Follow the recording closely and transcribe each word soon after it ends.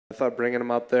thought bringing him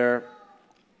up there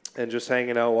and just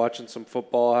hanging out, watching some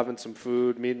football, having some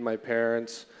food, meeting my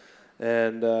parents,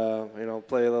 and,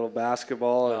 play a little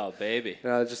basketball. Oh, baby.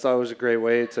 I just thought it was a great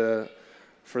way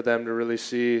for them to really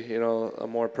see, a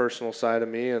more personal side of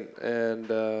me and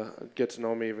get to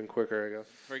know me even quicker, I guess.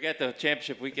 Forget the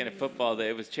championship weekend in football.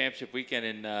 It was championship weekend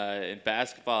in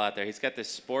basketball out there. He's got this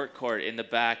sport court in the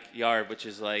backyard, which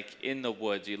is like in the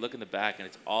woods. You look in the back, and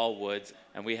it's all woods.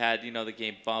 And we had, the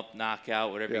game bump,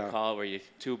 knockout, whatever you call it, where you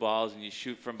 2 balls and you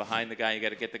shoot from behind the guy. You got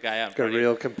to get the guy out in front of you.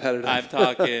 Real competitive. I'm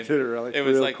talking. It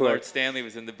was like quick. Lord Stanley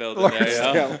was in the building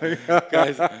there.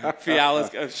 Guys,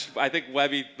 Fiala's. I think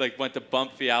Webby went to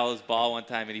bump Fiala's ball one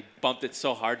time, and he bumped it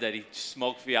so hard that he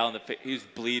smoked Fiala in the face. He was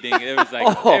bleeding. It was like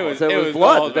it was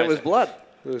blood. That was blood.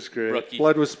 It was great. Rookie.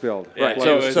 Blood was spilled. Yeah,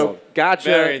 right. So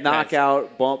gotcha,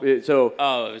 knockout, bump. It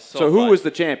was so who fun. was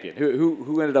the champion?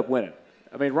 Who ended up winning?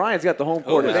 I mean, Ryan's got the home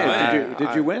court advantage.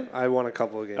 Did you win? I won a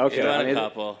couple of games. Okay, He won a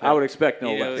couple. I would expect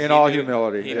no less. In all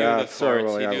humility. He knew the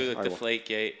courts. He knew the deflate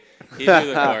gate. He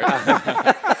knew the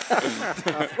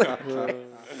courts.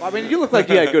 I mean, you look like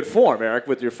you had good form, Eric,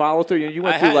 with your follow through. You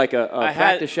went through like a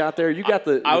practice shot there. You got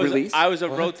the release. I was a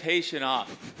rotation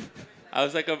off. I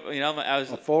was like I was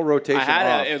a full rotation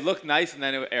off. It looked nice, and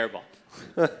then it was airball.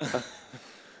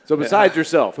 So besides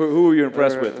yourself, who were you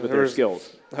impressed with their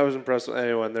skills? I was impressed with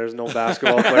anyone. There's no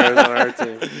basketball players on our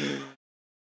team.